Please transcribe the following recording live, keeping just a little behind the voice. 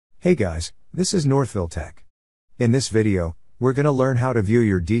Hey guys, this is Northville Tech. In this video, we're going to learn how to view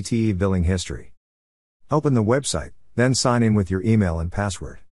your DTE billing history. Open the website, then sign in with your email and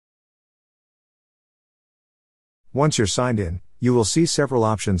password. Once you're signed in, you will see several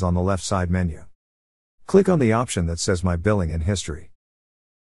options on the left side menu. Click on the option that says My Billing and History.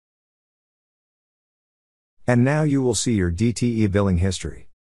 And now you will see your DTE billing history.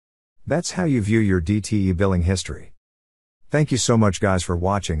 That's how you view your DTE billing history. Thank you so much guys for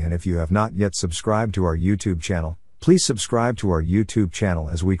watching, and if you have not yet subscribed to our YouTube channel, please subscribe to our YouTube channel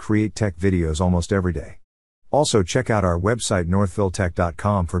as we create tech videos almost every day. Also check out our website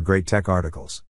northvilletech.com for great tech articles.